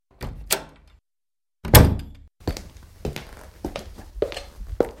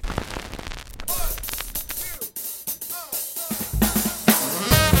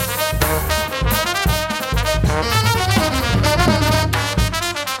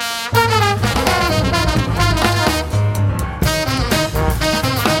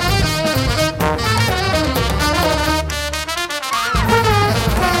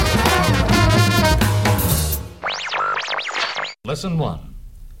Lesson 1.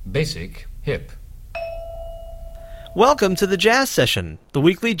 Basic Hip. Welcome to the Jazz Session, the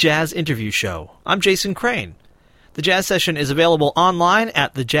weekly jazz interview show. I'm Jason Crane. The Jazz Session is available online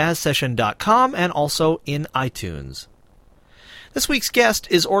at thejazzsession.com and also in iTunes. This week's guest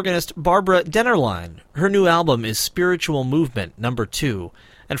is organist Barbara Dennerlein. Her new album is Spiritual Movement No. 2,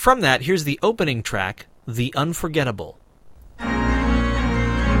 and from that, here's the opening track, The Unforgettable.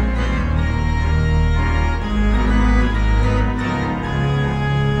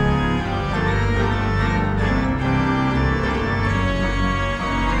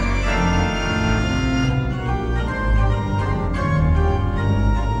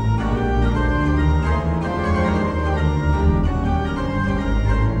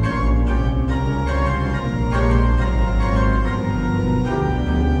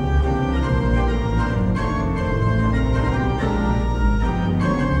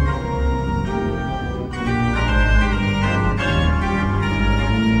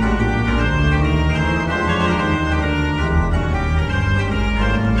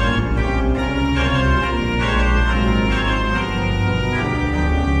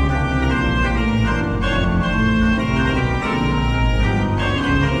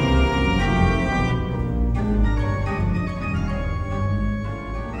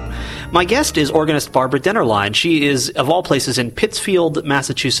 My guest is organist Barbara Dennerlein. She is, of all places, in Pittsfield,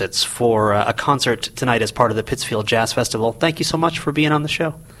 Massachusetts for a concert tonight as part of the Pittsfield Jazz Festival. Thank you so much for being on the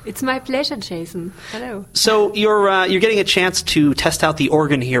show. It's my pleasure, Jason. Hello. So you're getting a chance to test out the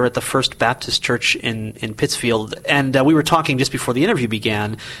organ here at the First Baptist Church in Pittsfield, and we were talking just before the interview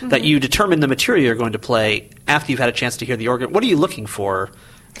began that you determine the material you're going to play after you've had a chance to hear the organ. What are you looking for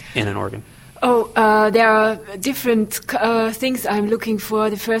in an organ? There are different things I'm looking for.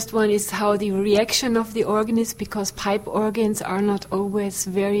 The first one is how the reaction of the organ is, because pipe organs are not always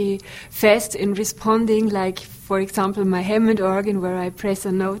very fast in responding, like, for example, my Hammond organ, where I press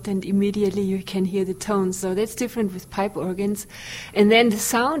a note and immediately you can hear the tone. So that's different with pipe organs. And then the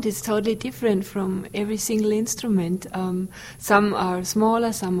sound is totally different from every single instrument. Some are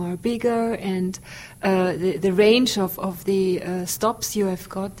smaller, some are bigger, and the range of the stops you have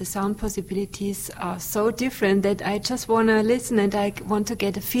got, the sound possibilities are so different that I just want to listen and I want to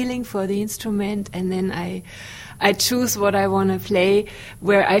get a feeling for the instrument, and then I choose what I want to play,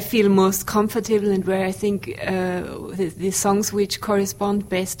 where I feel most comfortable and where I think the songs which correspond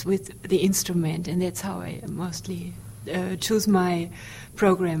best with the instrument, and that's how I mostly choose my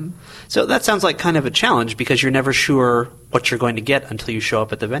program. So that sounds like kind of a challenge, because you're never sure what you're going to get until you show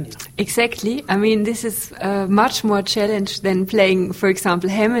up at the venue. Exactly. I mean, this is much more challenge than playing, for example,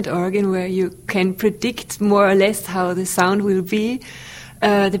 Hammond organ, where you can predict more or less how the sound will be.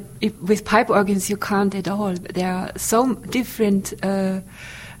 With pipe organs, you can't at all. There are so different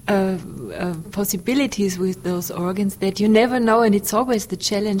possibilities with those organs that you never know, and it's always the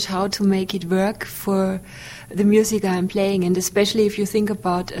challenge how to make it work for the music I'm playing, and especially if you think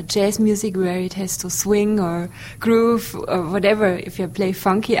about jazz music where it has to swing or groove or whatever. If you play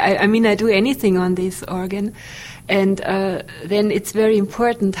funky, I mean, I do anything on this organ, and then it's very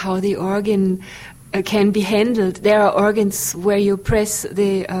important how the organ can be handled. There are organs where you press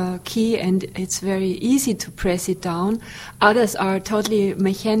the key and it's very easy to press it down. Others are totally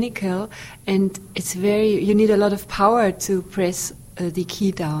mechanical, and you need a lot of power to press the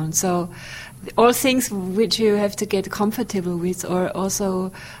key down. So all things which you have to get comfortable with, or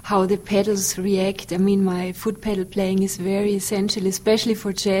also how the pedals react. I mean, my foot pedal playing is very essential, especially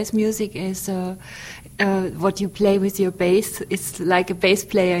for jazz music, as what you play with your bass. It's like a bass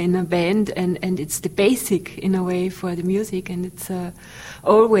player in a band, and it's the basic in a way for the music, and it's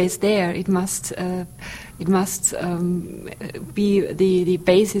always there. It must be the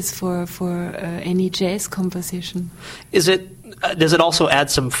basis for any jazz composition. Does it also add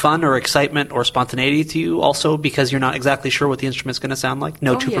some fun or excitement or spontaneity to you also, because you're not exactly sure what the instrument's going to sound like?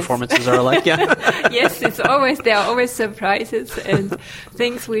 No two performances are alike, yeah? Yes, there are always surprises and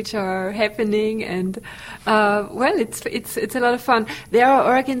things which are happening, and it's a lot of fun. There are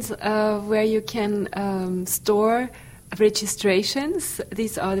organs where you can store registrations.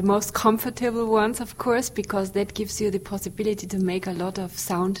 These are the most comfortable ones, of course, because that gives you the possibility to make a lot of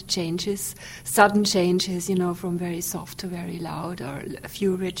sound changes, sudden changes, from very soft to very loud, or a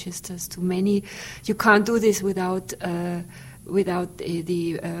few registers to many. You can't do this without the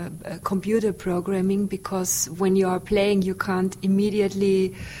computer programming, because when you are playing, you can't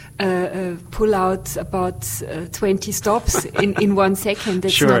immediately pull out about 20 stops in 1 second.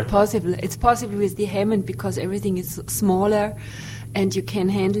 That's not possible. It's possible with the Hammond because everything is smaller and you can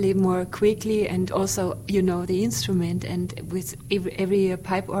handle it more quickly, and also the instrument. And with every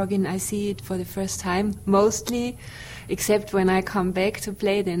pipe organ I see it for the first time, mostly except when I come back to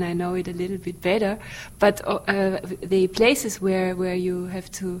play, then I know it a little bit better. But the places where you have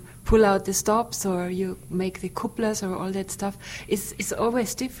to pull out the stops or you make the couplers or all that stuff is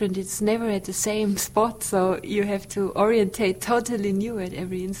always different. It's never at the same spot, so you have to orientate totally new at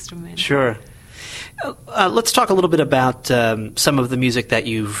every instrument. Sure. Let's talk a little bit about some of the music that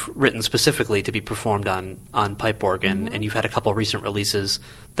you've written specifically to be performed on pipe organ, and you've had a couple of recent releases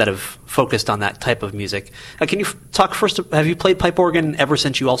that have focused on that type of music. Can you talk first? Have you played pipe organ ever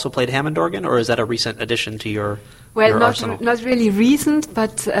since you also played Hammond organ, or is that a recent addition to your arsenal? Not really recent,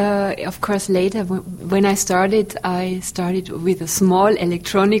 but of course later. When I started with a small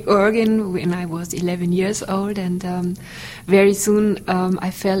electronic organ when I was 11 years old, and very soon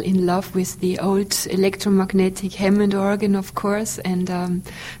I fell in love with the old electromagnetic Hammond organ, of course, and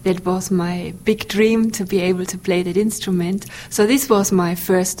that was my big dream to be able to play that instrument. So this was my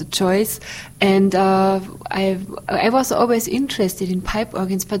first choice, and I was always interested in pipe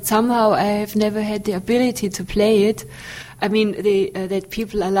organs, but somehow I have never had the ability to play it. I mean, that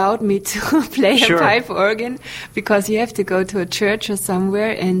people allowed me to play a pipe organ, because you have to go to a church or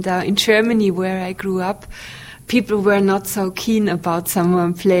somewhere, and in Germany, where I grew up, people were not so keen about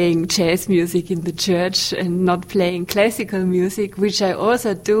someone playing jazz music in the church and not playing classical music, which I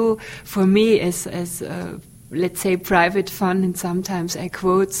also do for me as let's say, private fun, and sometimes I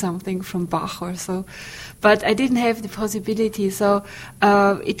quote something from Bach or so. But I didn't have the possibility, so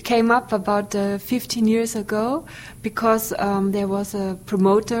it came up about 15 years ago, because there was a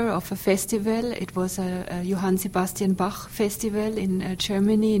promoter of a festival. It was a Johann Sebastian Bach festival in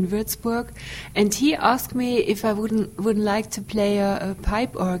Germany, in Würzburg, and he asked me if I wouldn't like to play a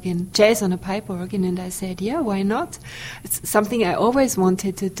pipe organ, jazz on a pipe organ, and I said, yeah, why not? It's something I always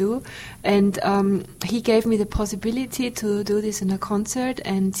wanted to do, and he gave me the possibility to do this in a concert,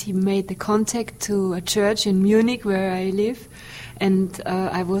 and he made the contact to a church in Munich where I live, and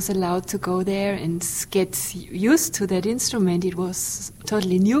I was allowed to go there and get used to that instrument. It was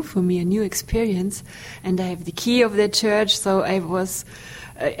totally new for me, a new experience, and I have the key of the church, so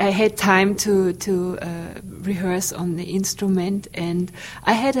I had time to rehearse on the instrument, and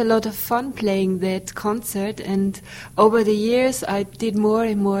I had a lot of fun playing that concert. And over the years, I did more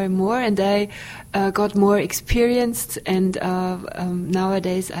and more and more, and I got more experienced. And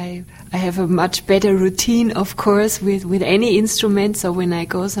nowadays, I have a much better routine, of course, with any instrument. So when I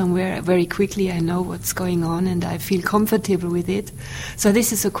go somewhere, very quickly I know what's going on, and I feel comfortable with it. So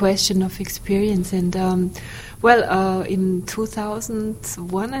this is a question of experience. And in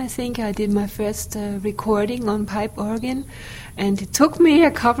 2001, I think, I did my first recording on pipe organ, and it took me a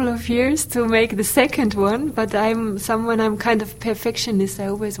couple of years to make the second one, but I'm kind of perfectionist. I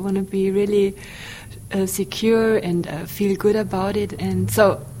always want to be really secure and feel good about it, and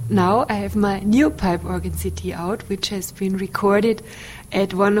so now I have my new pipe organ CD out, which has been recorded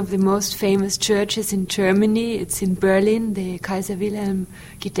at one of the most famous churches in Germany. It's in Berlin. The Kaiser Wilhelm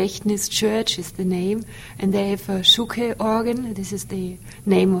Gedächtnis Church is the name, and they have a Schuke organ. This is the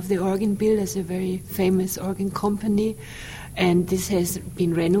name of the organ builders, a very famous organ company, and this has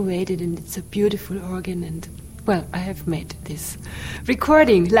been renovated, and it's a beautiful organ. And I have made this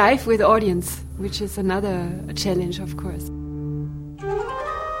recording live with audience, which is another challenge, of course.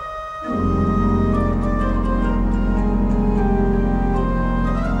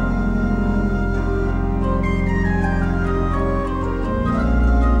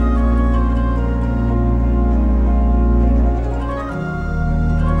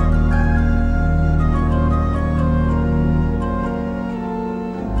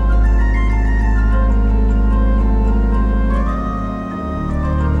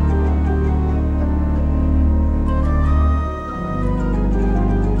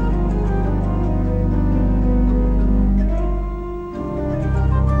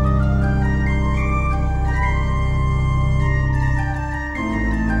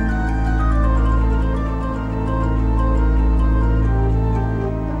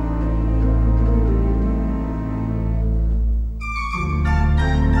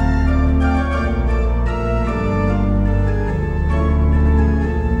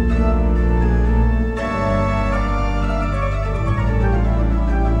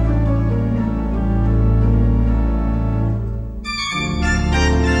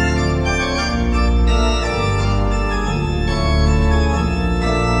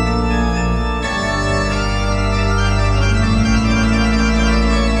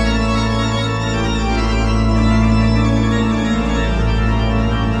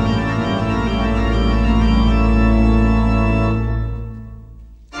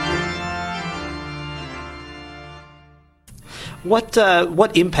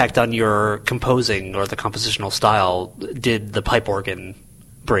 What impact on your composing or the compositional style did the pipe organ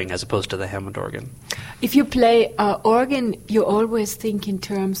bring as opposed to the Hammond organ? If you play organ, you always think in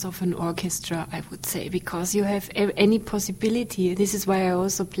terms of an orchestra, I would say, because you have any possibility. This is why I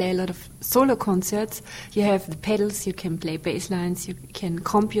also play a lot of solo concerts. You have the pedals, you can play bass lines, you can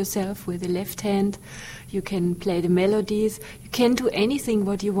comp yourself with the left hand, you can play the melodies, you can do anything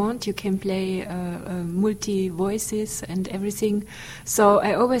what you want, you can play multi-voices and everything. So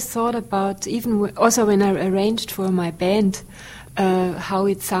I always thought about, even also when I arranged for my band, how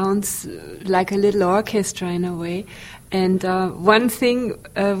it sounds like a little orchestra in a way. And one thing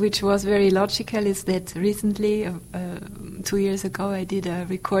which was very logical is that recently, 2 years ago, I did a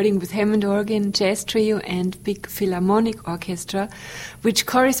recording with Hammond organ, jazz trio and big philharmonic orchestra, which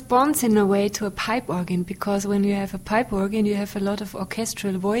corresponds in a way to a pipe organ, because when you have a pipe organ, you have a lot of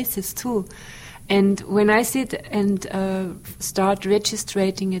orchestral voices too. And when I sit and start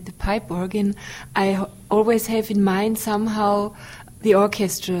registrating at the pipe organ, I always have in mind somehow the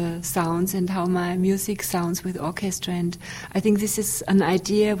orchestra sounds and how my music sounds with orchestra. And I think this is an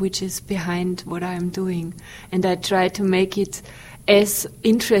idea which is behind what I'm doing. And I try to make it as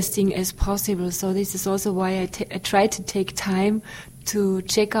interesting as possible. So this is also why I try to take time to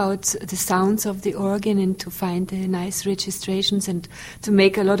check out the sounds of the organ and to find the nice registrations and to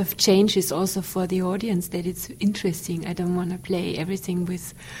make a lot of changes also for the audience, that it's interesting. I don't want to play everything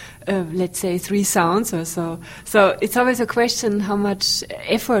with, let's say, 3 sounds or so. So it's always a question how much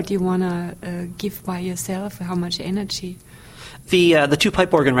effort you want to give by yourself, how much energy. The 2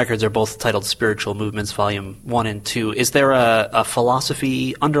 pipe organ records are both titled Spiritual Movements, Volume 1 and 2. Is there a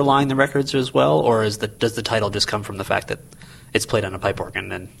philosophy underlying the records as well, or does the title just come from the fact that it's played on a pipe organ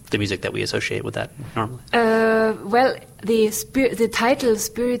and the music that we associate with that normally? Well, the title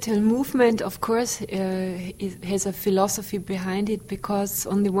Spiritual Movement, of course, has a philosophy behind it, because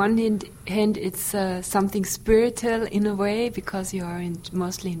on the one hand it's something spiritual in a way, because you are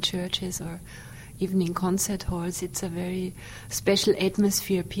mostly in churches or even in concert halls. It's a very special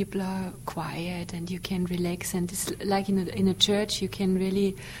atmosphere. People are quiet and you can relax, and it's like in a church you can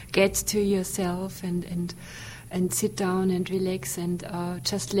really get to yourself and sit down and relax and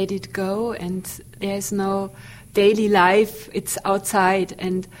just let it go, and there's no daily life, it's outside,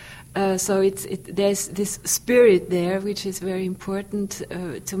 and so there's this spirit there which is very important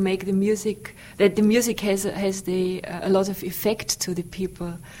to make the music, that the music has a lot of effect to the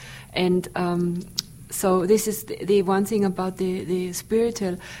people. And so this is the one thing about the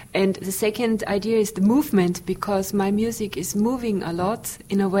spiritual. And the second idea is the movement, because my music is moving a lot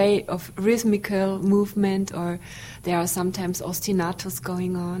in a way of rhythmical movement, or there are sometimes ostinatos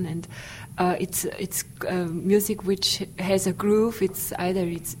going on, and it's music which has a groove. It's either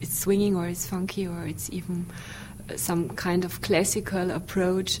it's swinging or it's funky or it's even some kind of classical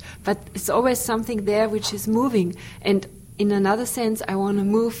approach, but it's always something there which is moving. And in another sense, I want to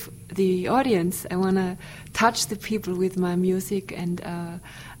move the audience. I want to touch the people with my music, and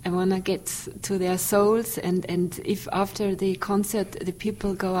I want to get to their souls. And if after the concert, the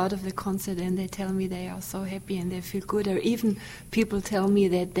people go out of the concert and they tell me they are so happy and they feel good, or even people tell me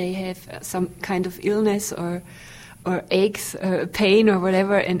that they have some kind of illness or aches, pain or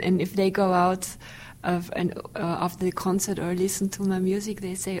whatever, and if they go out after the concert or listen to my music,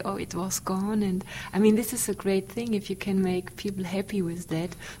 they say, oh, it was gone. And I mean, this is a great thing if you can make people happy with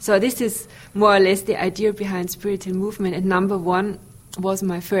that. So this is more or less the idea behind Spiritual Movement. And number 1 was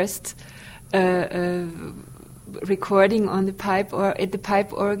my first recording on the pipe or at the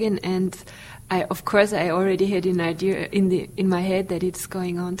pipe organ, and I already had an idea in my head that it's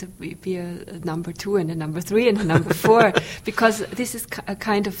going on to be a number 2 and a number 3 and a number 4, because this is a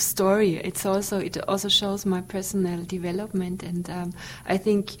kind of story. It also shows my personal development, and I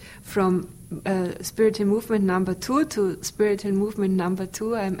think from Spiritual Movement number 2 to Spiritual Movement number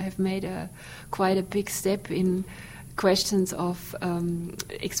 2, I have made quite a big step in questions of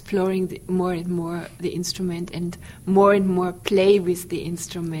exploring more and more the instrument, and more play with the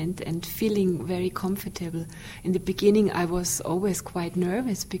instrument, and feeling very comfortable. In the beginning I was always quite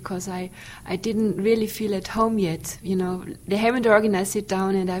nervous because I didn't really feel at home yet. You know, the Hammond organ, I sit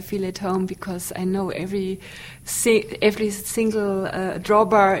down and I feel at home because I know every single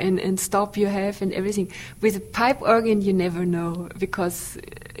drawbar and stop you have and everything. With a pipe organ you never know, because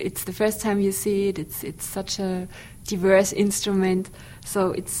it's the first time you see it. It's such a diverse instrument,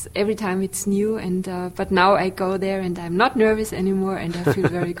 so it's every time it's new. And but now I go there and I'm not nervous anymore, and I feel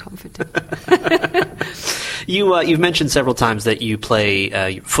very comfortable. You've mentioned several times that you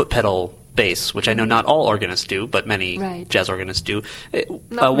play foot pedal bass, which I know not all organists do, but many Right. jazz organists do.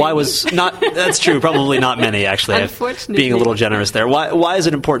 Not Why many. was not? That's true. Probably not many, actually. Unfortunately. Being a little generous there. Why is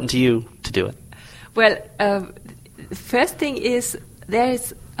it important to you to do it? Well, the first thing is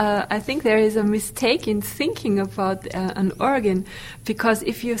I think there is a mistake in thinking about an organ, because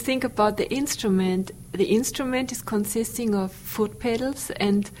if you think about the instrument is consisting of foot pedals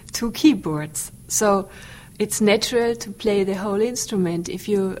and 2 keyboards. So it's natural to play the whole instrument. If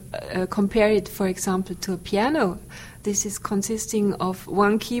you compare it, for example, to a piano, this is consisting of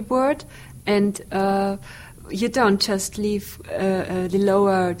 1 keyboard, and you don't just leave the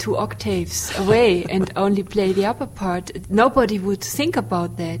lower 2 octaves away and only play the upper part. Nobody would think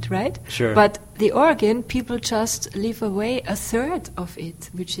about that, right? Sure. But the organ, people just leave away a third of it,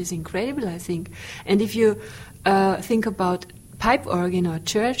 which is incredible, I think. And if you think about pipe organ or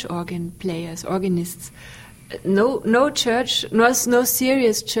church organ players, organists, no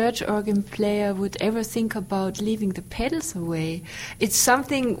serious church organ player would ever think about leaving the pedals away. It's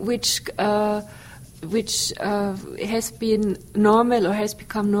something which has been normal or has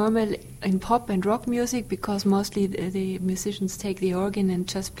become normal in pop and rock music, because mostly the musicians take the organ and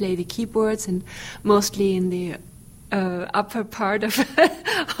just play the keyboards, and mostly in the upper part of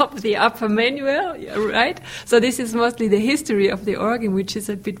of the upper manual, right? So this is mostly the history of the organ, which is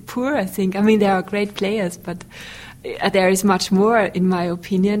a bit poor, I think. I mean, there are great players, but there is much more, in my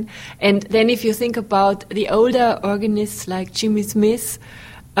opinion. And then if you think about the older organists like Jimmy Smith,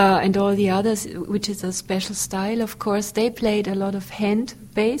 and all the others, which is a special style, of course, they played a lot of hand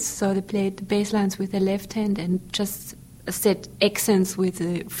bass, so they played the bass lines with the left hand and just set accents with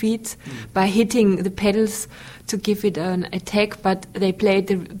the feet by hitting the pedals to give it an attack, but they played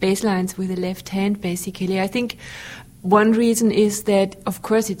the bass lines with the left hand, basically. I think one reason is that, of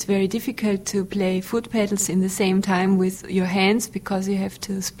course, it's very difficult to play foot pedals in the same time with your hands, because you have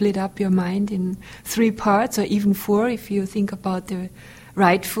to split up your mind in 3 parts, or even 4 if you think about the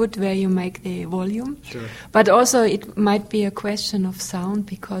right foot where you make the volume. Sure. But also it might be a question of sound,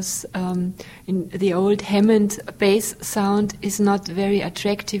 because in the old Hammond bass sound is not very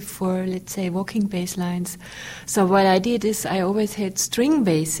attractive for, let's say, walking bass lines. So what I did is I always had string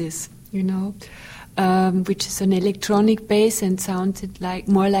basses, which is an electronic bass and sounded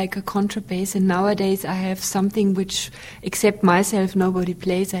more like a contrabass. And nowadays I have something which, except myself, nobody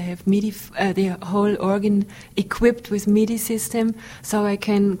plays. I have MIDI, the whole organ equipped with MIDI system, so I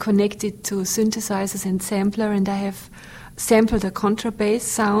can connect it to synthesizers and sampler, and I have sampled a contrabass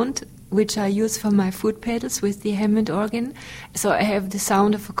sound, which I use for my foot pedals with the Hammond organ. So I have the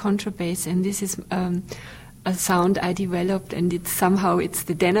sound of a contrabass, and this is a sound I developed, and it's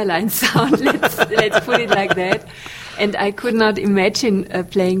the Dennerlein sound. let's put it like that. And I could not imagine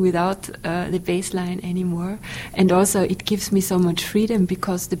playing without the bass line anymore. And also, it gives me so much freedom,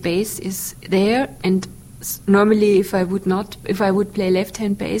 because the bass is there. And normally, if I would play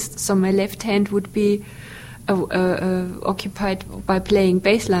left-hand bass, so my left hand would be occupied by playing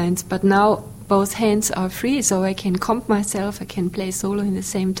bass lines. But now both hands are free, so I can comp myself. I can play solo in the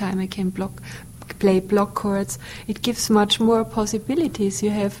same time. I can play block chords. It gives much more possibilities. You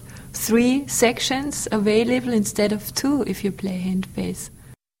have 3 sections available instead of 2 if you play hand bass.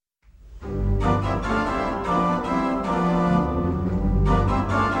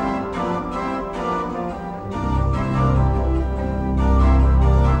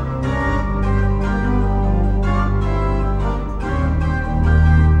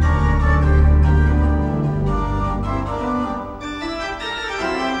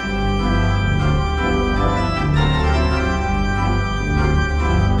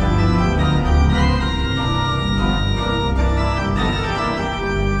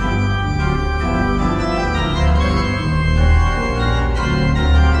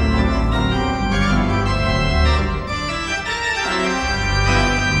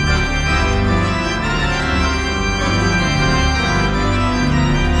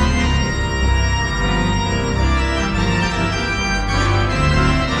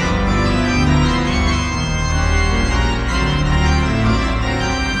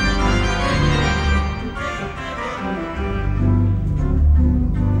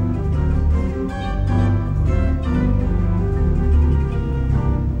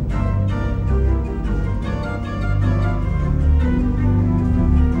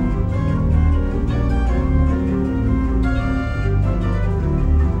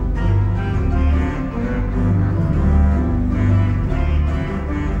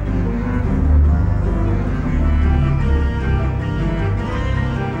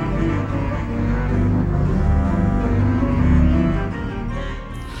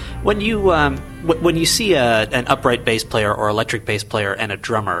 When you When you see an upright bass player or electric bass player and a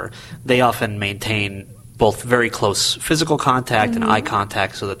drummer, they often maintain both very close physical contact and eye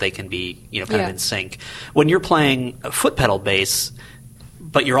contact so that they can be, kind of in sync. When you're playing a foot pedal bass,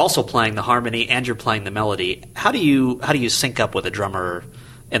 but you're also playing the harmony and you're playing the melody, how do you sync up with a drummer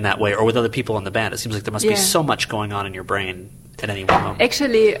in that way, or with other people in the band? It seems like there must be so much going on in your brain at any one moment.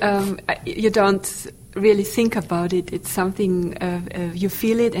 Actually, you don't really think about it. It's something, you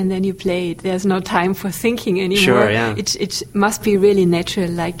feel it and then you play it. There's no time for thinking anymore. Sure, yeah. It must be really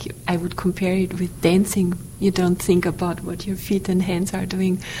natural, like I would compare it with dancing. You don't think about what your feet and hands are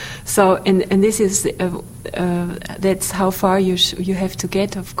doing. So, and this is, that's how far you have to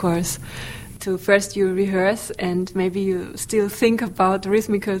get, of course. To first you rehearse and maybe you still think about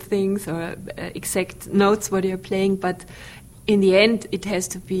rhythmical things or exact notes what you're playing, but in the end it has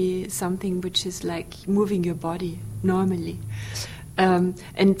to be something which is like moving your body normally.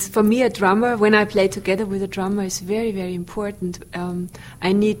 And for me, a drummer, when I play together with a drummer, is very, very important.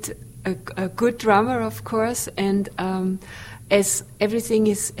 I need a good drummer, of course, and as everything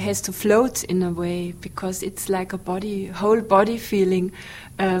has to float in a way, because it's like a whole body feeling.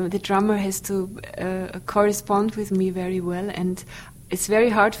 The drummer has to correspond with me very well, and it's very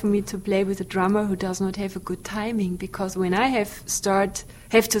hard for me to play with a drummer who does not have a good timing, because when I have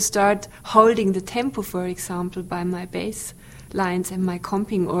to start holding the tempo, for example, by my bass lines and my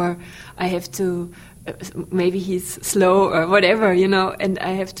comping, or I have to maybe he's slow or whatever, and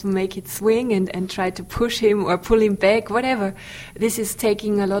I have to make it swing and try to push him or pull him back, whatever. This is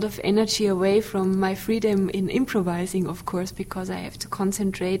taking a lot of energy away from my freedom in improvising, of course, because I have to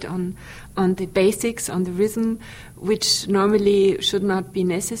concentrate on the basics, on the rhythm, which normally should not be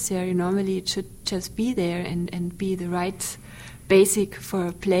necessary. Normally it should just be there and be the right basic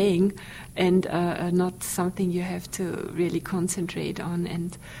for playing, and not something you have to really concentrate on.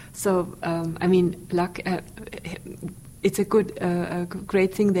 And so, it's a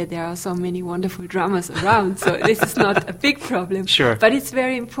great thing that there are so many wonderful drummers around. So this is not a big problem. Sure. But it's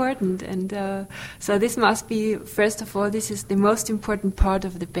very important. And so this must be, first of all, this is the most important part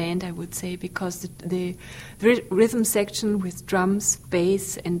of the band, I would say, because the rhythm section with drums,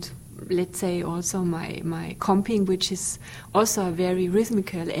 bass, and let's say also my comping, which is also a very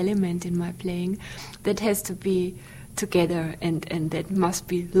rhythmical element in my playing, that has to be together and that must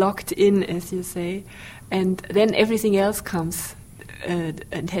be locked in, as you say, and then everything else comes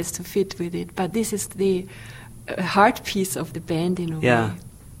and has to fit with it. But this is the heart piece of the band in a way.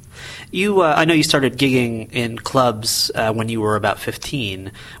 You, I know you started gigging in clubs when you were about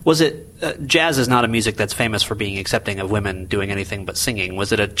 15. Was it jazz is not a music that's famous for being accepting of women doing anything but singing.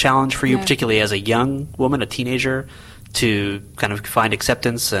 Was it a challenge for you, particularly as a young woman, a teenager, to kind of find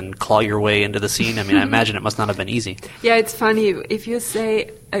acceptance and claw your way into the scene? I mean, I imagine it must not have been easy. Yeah, it's funny.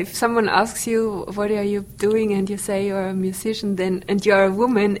 If someone asks you, what are you doing, and you say you're a musician, and you're a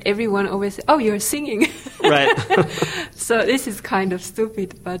woman, everyone always says, oh, you're singing. Right. So this is kind of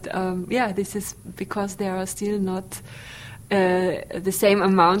stupid, but this is because there are still not the same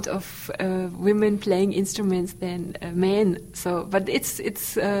amount of women playing instruments than men. So, but it's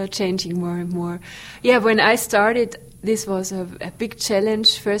changing more and more. Yeah, when I started, this was a big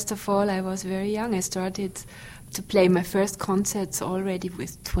challenge. First of all, I was very young. I started to play my first concerts already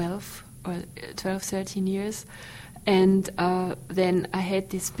with 12, 13 years. And then I had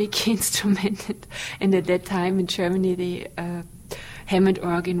this big instrument. And at that time in Germany, the Hammond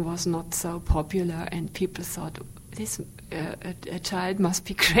organ was not so popular. And people thought, a child must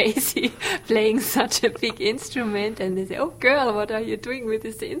be crazy playing such a big instrument. And they say, oh, girl, what are you doing with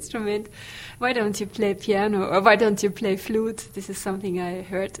this instrument? Why don't you play piano, or why don't you play flute? This is something I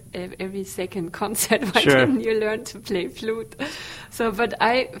heard every second concert. Why didn't you learn to play flute? So, but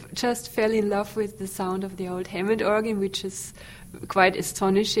I just fell in love with the sound of the old Hammond organ, which is quite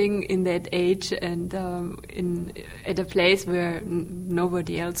astonishing in that age, and at a place where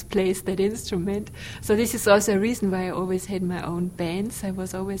nobody else plays that instrument. So this is also a reason why I always had my own bands. I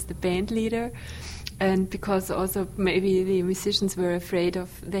was always the band leader. And because also maybe the musicians were afraid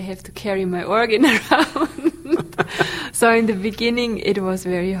they have to carry my organ around. So in the beginning it was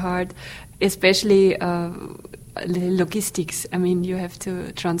very hard, especially logistics. I mean, you have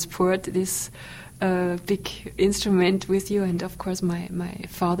to transport this big instrument with you, and of course my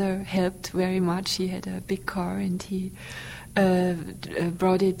father helped very much. He had a big car, and he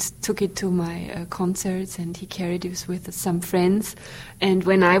took it to my concerts, and he carried it with some friends. And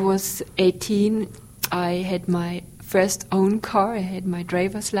when I was 18, I had my first own car. I had my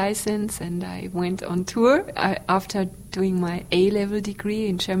driver's license, and I went on tour. After doing my A-level degree,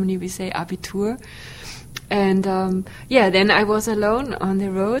 in Germany we say Abitur, And then I was alone on the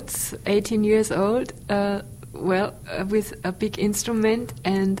roads, 18 years old, with a big instrument,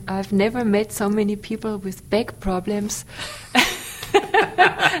 and I've never met so many people with back problems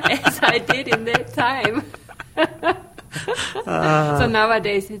as I did in that time. So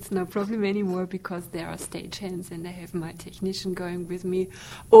nowadays it's no problem anymore because there are stagehands and I have my technician going with me.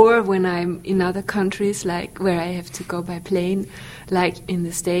 Or when I'm in other countries, like where I have to go by plane, like in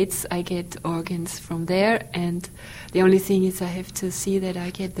the States, I get organs from there. And the only thing is I have to see that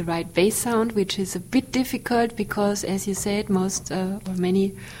I get the right bass sound, which is a bit difficult because, as you said, most or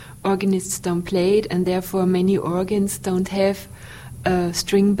many organists don't play it, and therefore many organs don't have a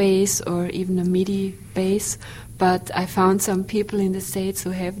string bass or even a MIDI bass. But I found some people in the States who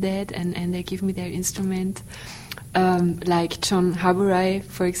have that, and they give me their instrument. Like John Haburai,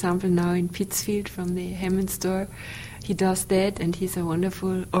 for example, now in Pittsfield from the Hammond store. He does that, and he's a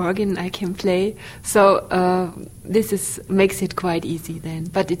wonderful organ I can play. So this makes it quite easy then.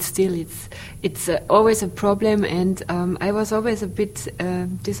 But it's always a problem, and I was always a bit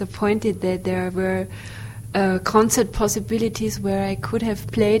disappointed that there were concert possibilities where I could have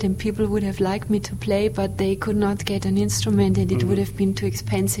played and people would have liked me to play, but they could not get an instrument, and it would have been too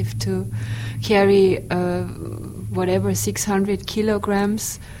expensive to carry 600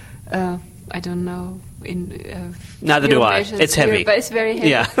 kilograms. I don't know. Neither do I. It's heavy. But it's very heavy.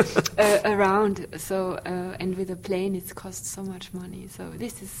 Yeah. Around. So and with a plane, it costs so much money. So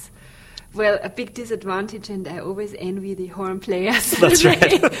this is. Well, a big disadvantage, and I always envy the horn players. That's right.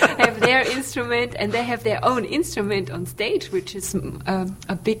 They have their instrument, and they have their own instrument on stage, which is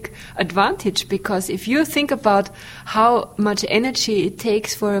a big advantage, because if you think about how much energy it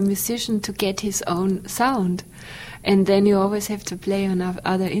takes for a musician to get his own sound, and then you always have to play on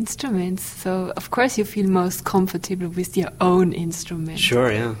other instruments, so of course you feel most comfortable with your own instrument.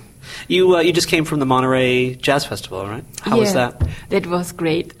 Sure, yeah. You just came from the Monterey Jazz Festival, right? How was that? That was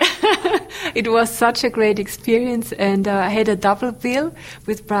great. It was such a great experience, and I had a double bill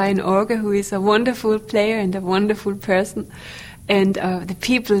with Brian Orger, who is a wonderful player and a wonderful person. And the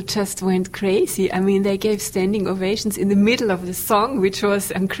people just went crazy. I mean, they gave standing ovations in the middle of the song, which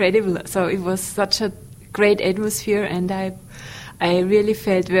was incredible. So it was such a great atmosphere, and I really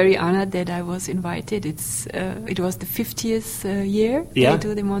felt very honored that I was invited. It was the 50th year they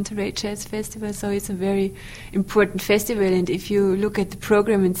do the Monterey Jazz Festival, so it's a very important festival. And if you look at the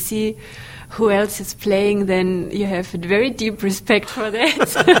program and see who else is playing, then you have a very deep respect for that.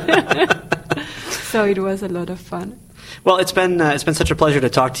 So it was a lot of fun. Well, it's been such a pleasure to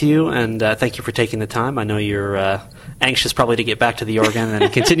talk to you, and thank you for taking the time. I know you're anxious probably to get back to the organ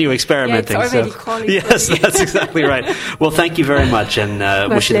and continue experimenting. Yeah, it's already calling. Yes, that's exactly right. Well, thank you very much, and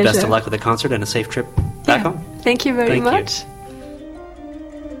wish you the best of luck with the concert and a safe trip back home. Thank you very much.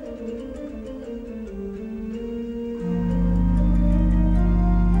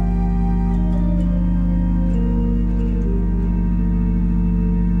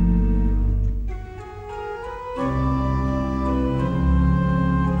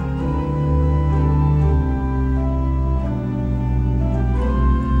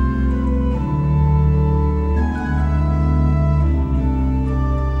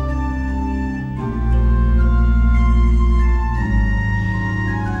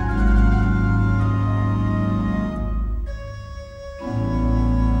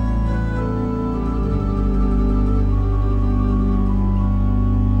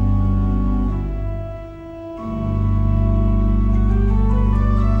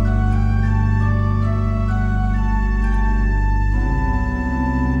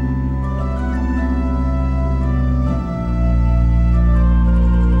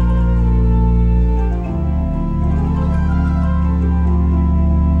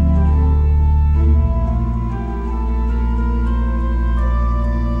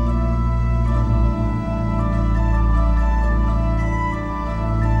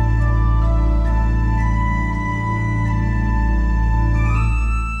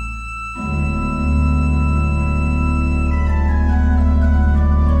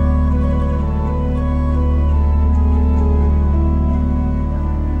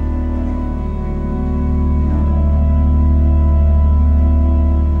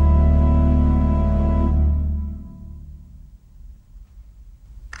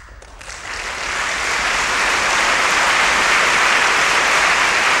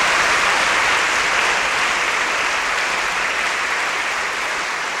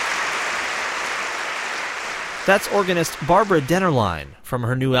 That's organist Barbara Dennerlein from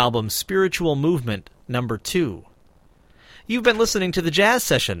her new album Spiritual Movement No. 2. You've been listening to The Jazz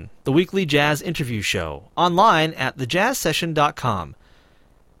Session, the weekly jazz interview show, online at thejazzsession.com.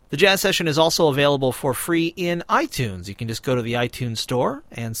 The Jazz Session is also available for free in iTunes. You can just go to the iTunes store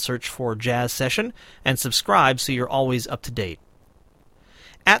and search for Jazz Session and subscribe so you're always up to date.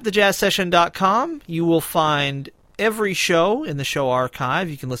 At thejazzsession.com, you will find every show in the show archive.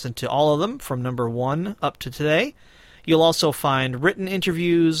 You can listen to all of them from number 1 up to today. You'll also find written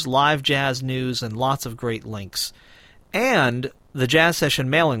interviews, live jazz news, and lots of great links. And the Jazz Session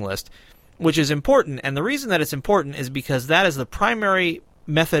mailing list, which is important. And the reason that it's important is because that is the primary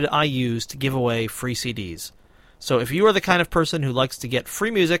method I use to give away free CDs. So if you are the kind of person who likes to get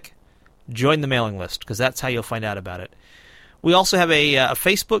free music, join the mailing list, because that's how you'll find out about it. We also have a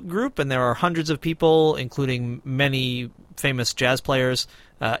Facebook group, and there are hundreds of people, including many famous jazz players,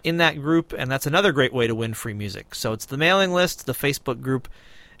 in that group, and that's another great way to win free music. So it's the mailing list, the Facebook group,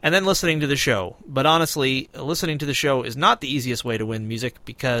 and then listening to the show. But honestly, listening to the show is not the easiest way to win music,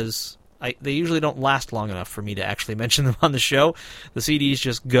 because they usually don't last long enough for me to actually mention them on the show. The CDs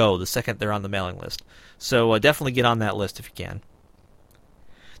just go the second they're on the mailing list. So definitely get on that list if you can.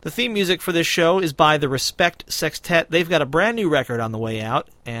 The theme music for this show is by the Respect Sextet. They've got a brand new record on the way out,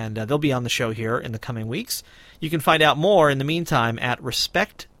 and they'll be on the show here in the coming weeks. You can find out more in the meantime at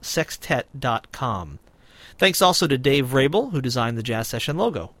respectsextet.com. Thanks also to Dave Rabel, who designed the Jazz Session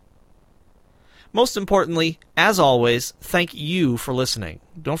logo. Most importantly, as always, thank you for listening.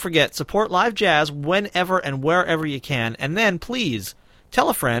 Don't forget, support live jazz whenever and wherever you can, and then please tell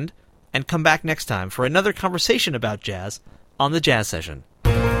a friend and come back next time for another conversation about jazz on the Jazz Session.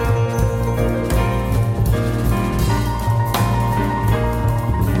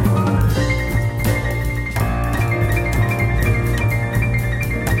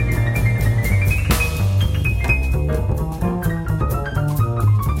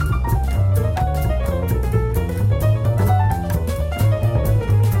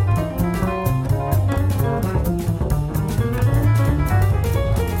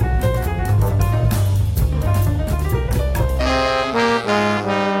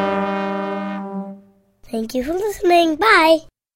 Thank you for listening. Bye.